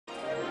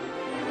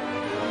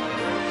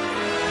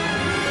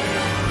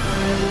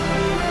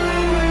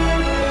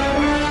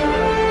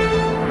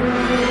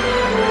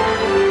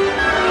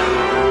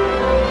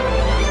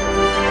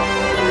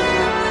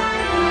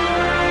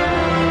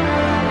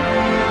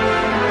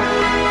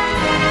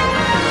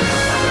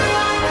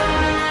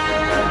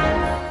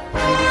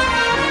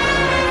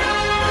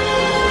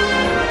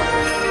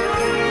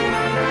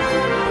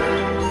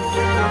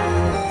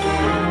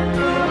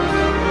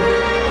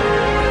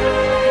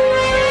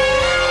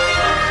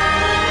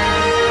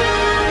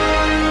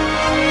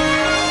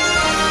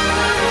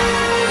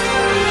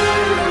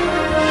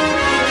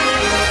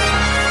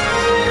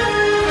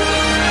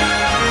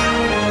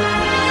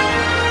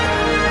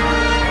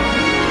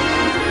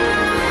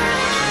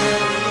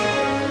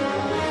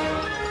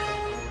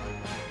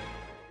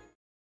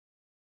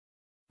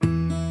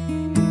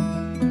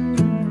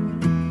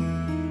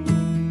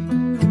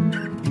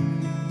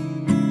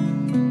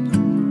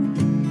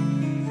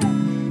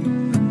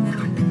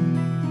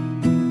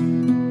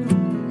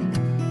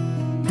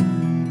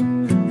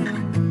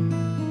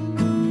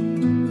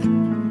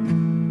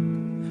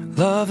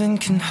Loving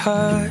can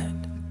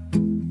hurt.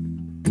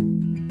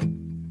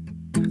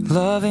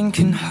 Loving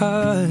can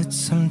hurt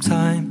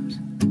sometimes,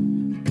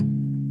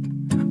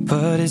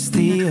 but it's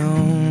the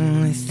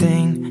only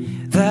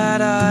thing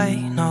that I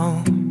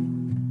know.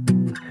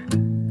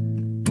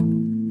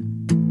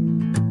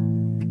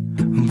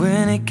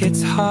 When it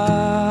gets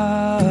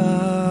hard,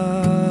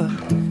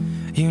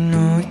 you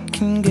know it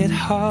can get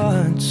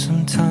hard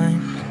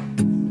sometimes.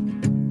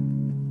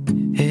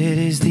 It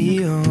is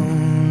the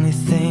only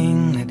thing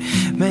that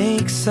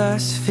makes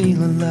us feel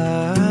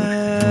alive.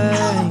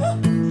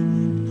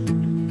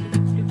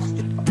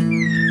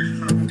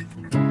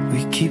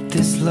 We keep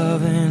this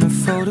love in a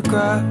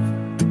photograph.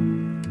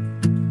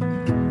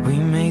 We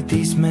made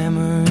these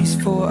memories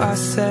for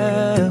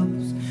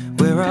ourselves,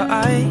 where our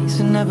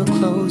eyes are never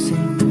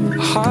closing,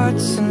 our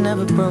hearts are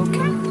never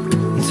broken,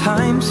 and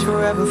time's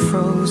forever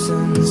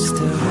frozen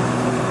still.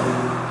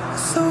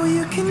 So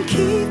you can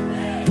keep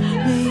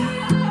me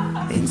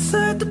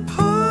inside the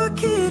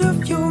pocket of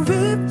your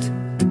ripped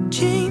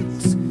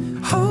jeans,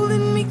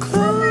 holding me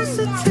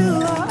closer till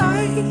our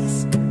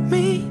eyes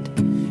meet.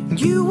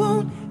 You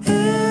won't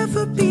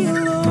ever be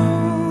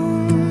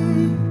alone.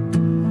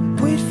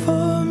 Wait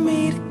for me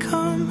to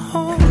come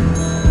home.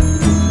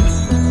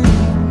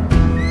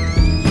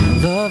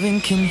 Loving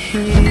can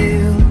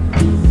heal.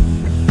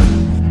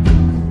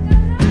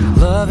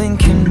 Loving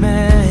can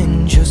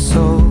mend your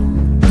soul,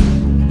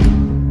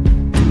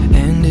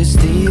 and it's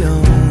the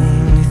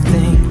only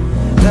thing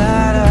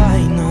that I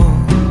know.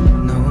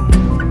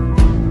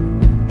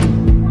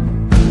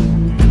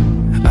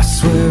 I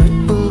swear it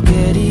will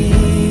get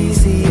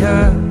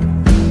easier.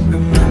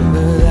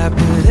 Remember that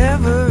with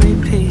every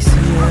piece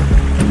of you.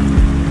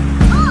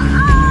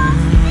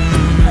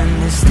 And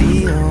it's the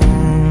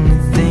only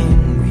thing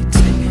we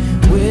take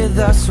with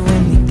us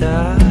when we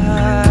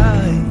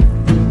die.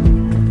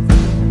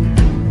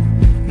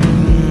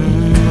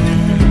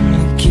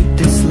 Keep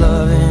this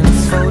love in a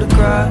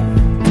photograph.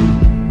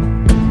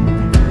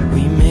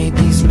 We made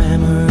these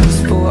memories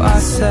for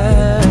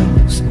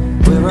ourselves,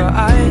 where our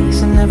eyes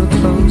are never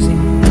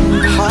closing,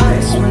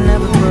 hearts were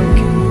never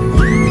broken,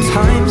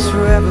 time's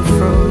forever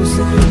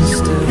frozen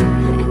still.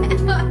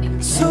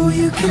 So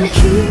you can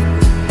keep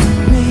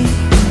me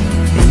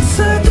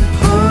inside the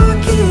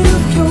pocket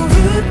of your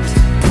ripped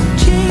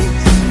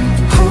jeans,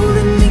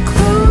 holding me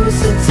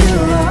closer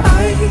till our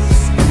eyes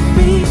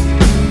meet.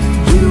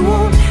 You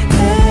won't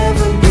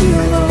ever be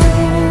alone.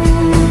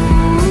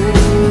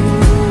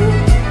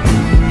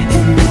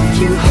 And if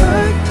you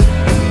hurt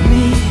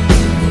me,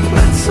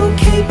 that's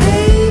okay,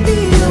 baby.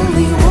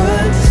 Only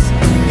words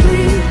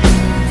bleed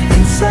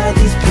inside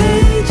these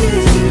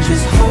pages. You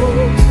just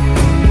hold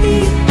me.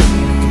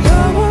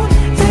 I won't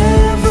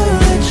ever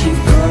let you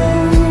go.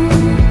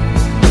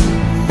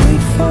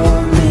 Wait for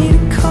me to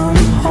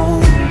come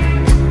home.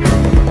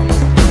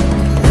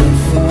 Wait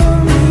for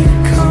me to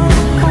come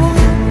home.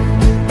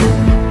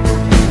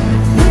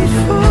 Wait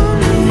for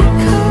me to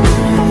come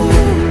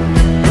home.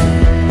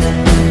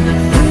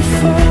 Wait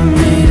for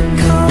me to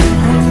come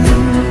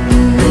home.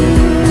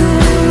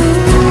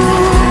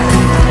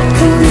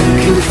 And you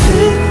can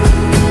fit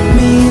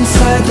me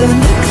inside the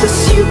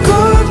necklace you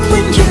got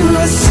when you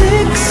were 16,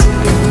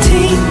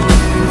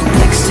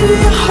 next to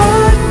your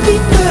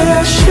heartbeat where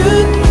I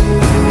should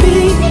be.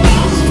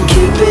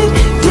 Keep it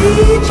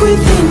deep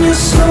within your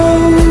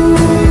soul.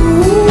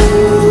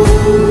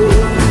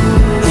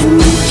 And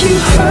if you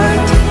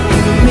hurt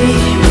me,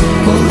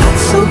 well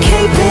that's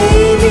okay,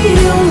 baby.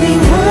 Only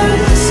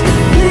words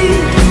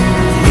bleed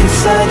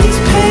inside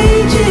these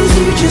pages.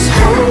 You just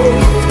hold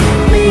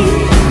me.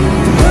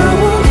 I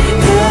won't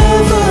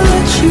ever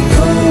let you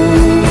go.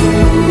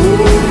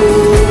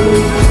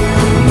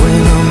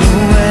 When I'm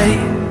away,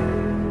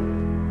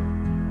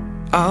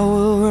 I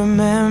will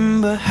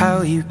remember how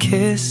you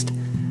kissed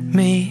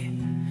me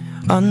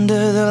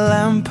under the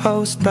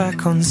lamppost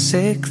back on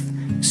 6th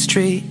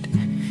Street,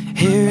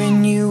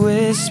 hearing you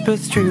whisper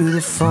through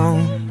the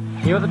phone.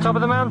 You at the top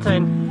of the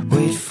mountain?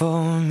 Wait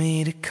for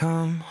me to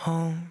come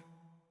home.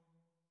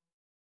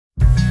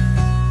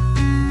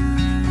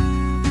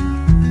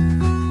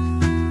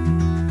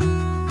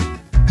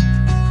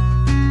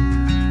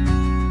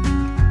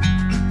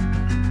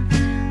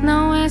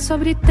 Não é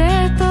sobre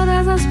ter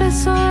todas as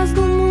pessoas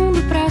do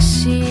mundo pra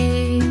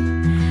ti.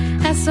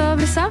 É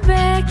sobre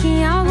saber que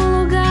em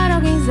algum lugar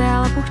alguém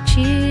zela por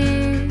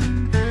ti.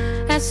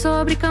 É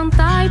sobre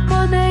cantar e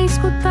poder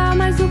escutar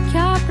mais do que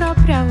a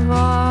própria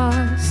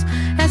voz.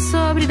 É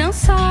sobre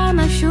dançar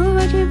na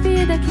chuva de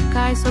vida que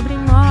cai sobre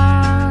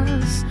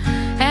nós.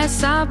 É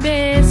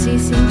saber se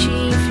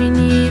sentir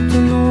infinito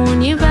num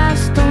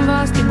universo tão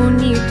vasto e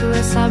bonito.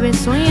 É saber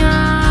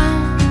sonhar.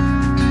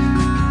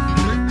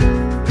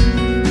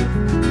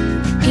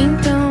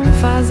 Então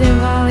fazer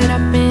valer a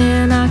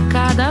pena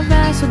cada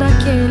verso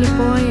daquele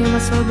poema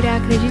sobre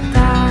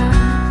acreditar.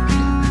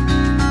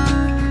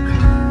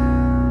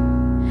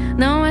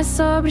 Não é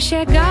sobre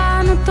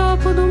chegar no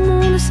topo do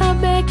mundo e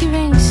saber que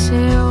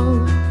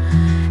venceu.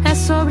 É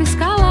sobre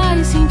escalar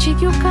e sentir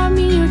que o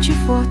caminho te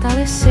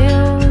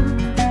fortaleceu.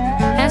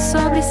 É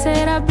sobre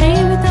ser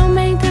abrigo e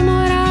também ter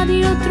morado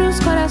em outros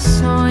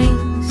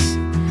corações,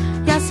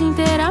 e assim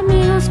ter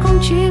amigos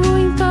contigo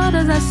em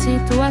todas as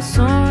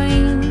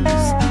situações.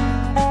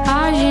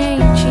 A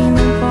gente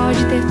não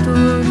pode ter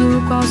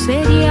tudo, qual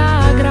seria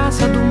a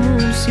graça do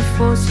mundo se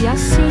fosse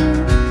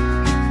assim?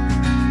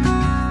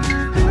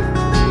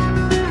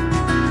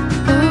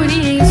 Por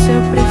isso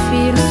eu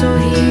prefiro os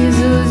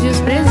sorrisos e os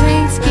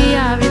presentes que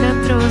a vida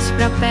trouxe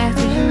pra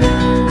perto de mim.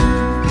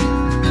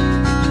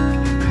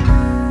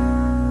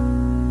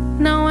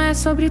 Não é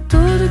sobre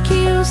tudo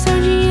que o seu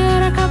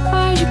dinheiro é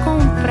capaz de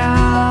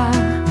comprar,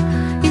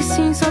 e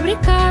sim sobre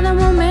cada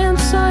momento,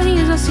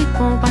 sorriso a se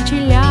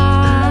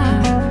compartilhar.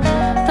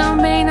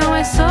 Também não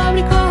é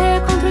sobre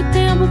correr contra o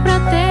tempo pra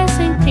ter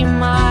sempre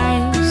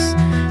mais,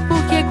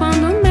 porque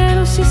quando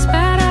menos se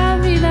espera a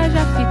vida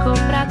já ficou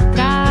pra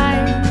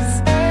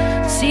trás.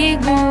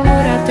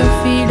 Segura teu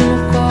filho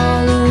no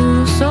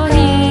colo,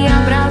 sorri,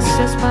 abraça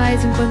seus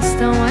pais enquanto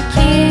estão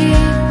aqui.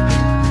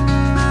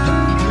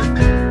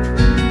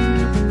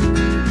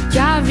 Que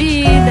a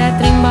vida é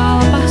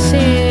trem-bala,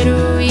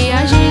 parceiro, e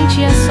a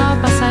gente é só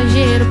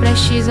passageiro,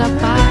 prestes a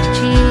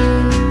partir.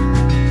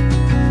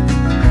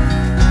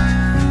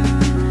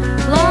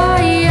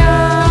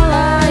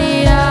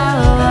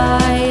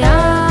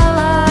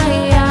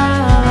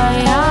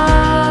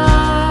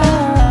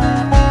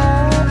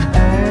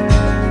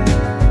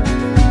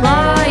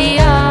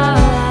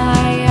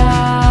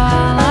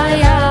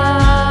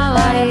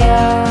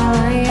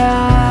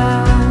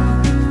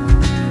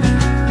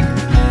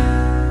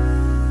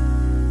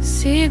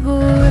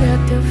 Segura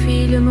teu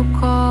filho no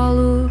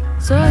colo,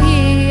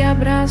 sorri,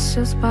 abraça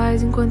seus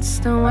pais enquanto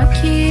estão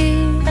aqui.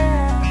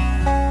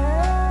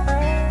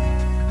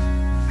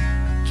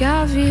 Que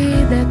a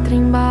vida é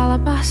trem-bala,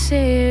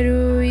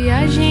 parceiro, e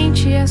a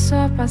gente é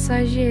só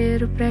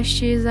passageiro,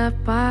 prestes a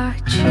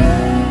partir.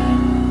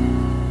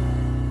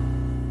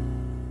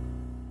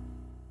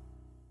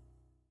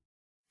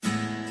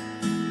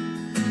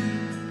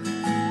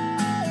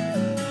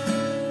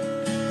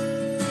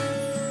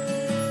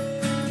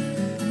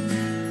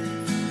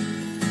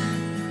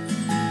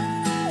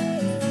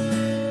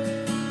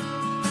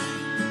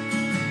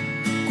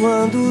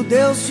 Quando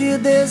Deus te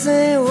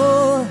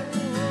desenhou,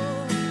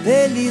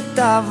 Ele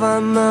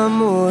tava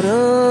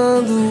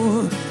namorando.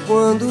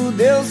 Quando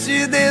Deus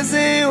te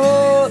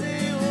desenhou,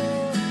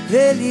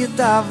 Ele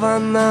tava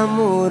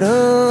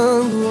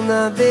namorando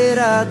na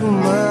beira do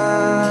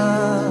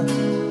mar.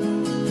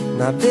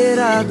 Na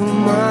beira do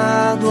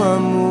mar do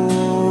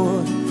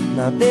amor.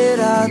 Na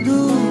beira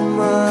do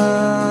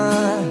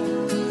mar.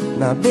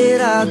 Na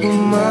beira do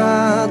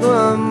mar do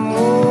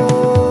amor.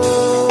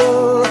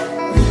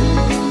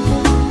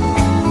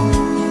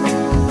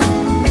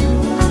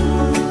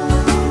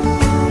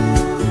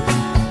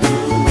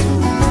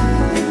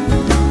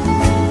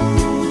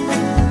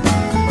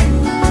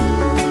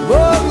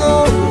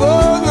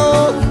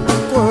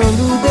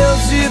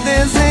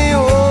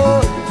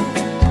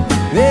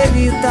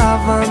 Ele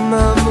tava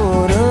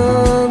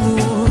namorando.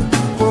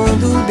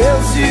 Quando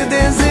Deus te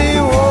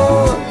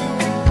desenhou,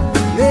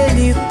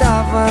 Ele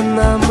tava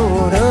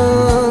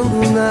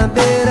namorando na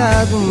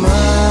beira do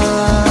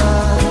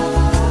mar.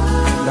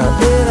 Na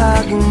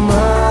beira do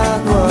mar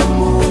do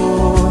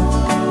amor.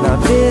 Na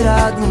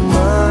beira do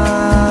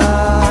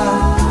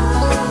mar.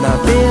 Na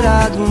beira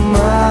do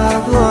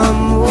mar do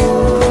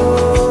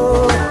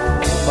amor.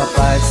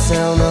 Papai do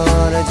céu, na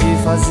hora de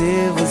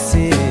fazer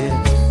você,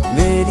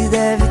 Ele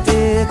deve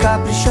ter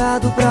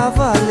caprichado pra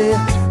valer.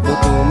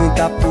 Botou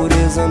muita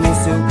pureza no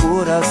seu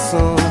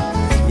coração,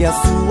 e a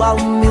sua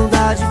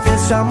humildade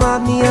fez chamar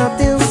minha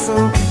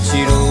atenção.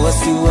 Tirou a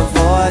sua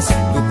voz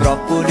do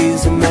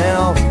própolis e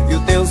mel, e o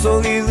teu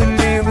sorriso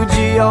lindo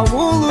de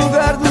algum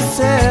lugar do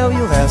céu. E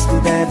o resto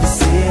deve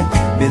ser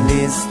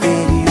beleza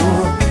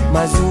exterior,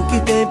 mas o que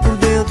tem por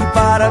dentro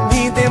para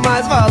mim tem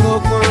mais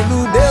valor.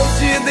 Quando Deus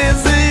te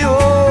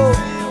desenhou,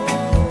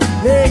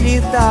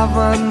 Ele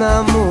tava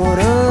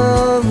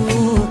namorando.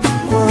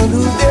 Quando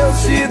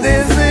Deus te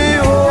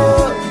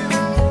desenhou,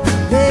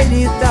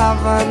 Ele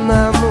tava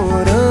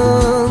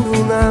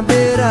namorando na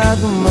beira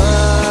do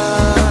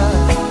mar.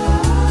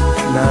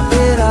 Na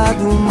beira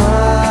do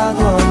mar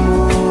do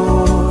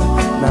amor.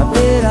 Na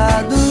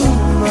beira do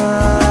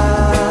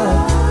mar.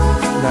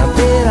 Na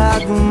beira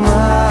do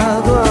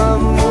mar do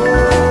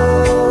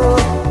amor.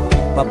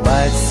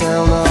 Papai do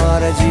céu, na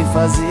hora de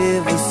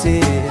fazer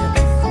você,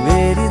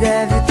 Ele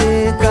deve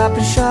ter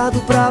caprichado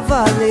pra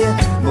valer.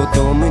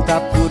 Botou muita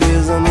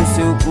pureza no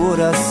seu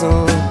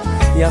coração,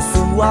 e a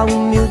sua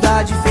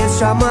humildade fez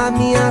chamar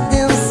minha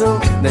atenção.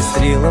 Da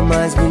estrela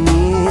mais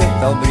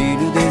bonita ao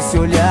brilho desse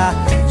olhar,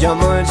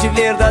 diamante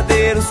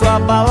verdadeiro sua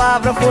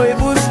palavra foi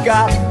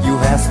buscar. E o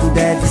resto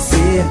deve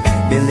ser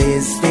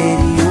beleza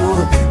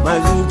exterior,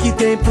 mas o que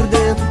tem por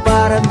dentro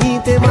para mim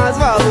tem mais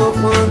valor.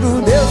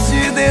 Quando Deus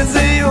te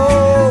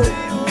desenhou,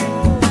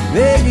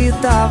 Ele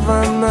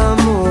tava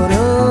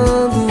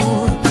namorando.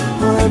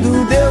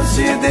 Quando Deus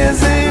te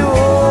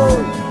desenhou,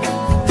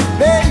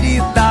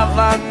 Ele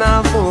tava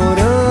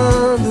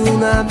namorando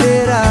na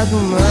beira do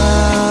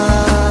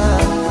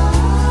mar.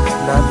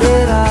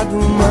 beira do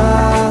mar.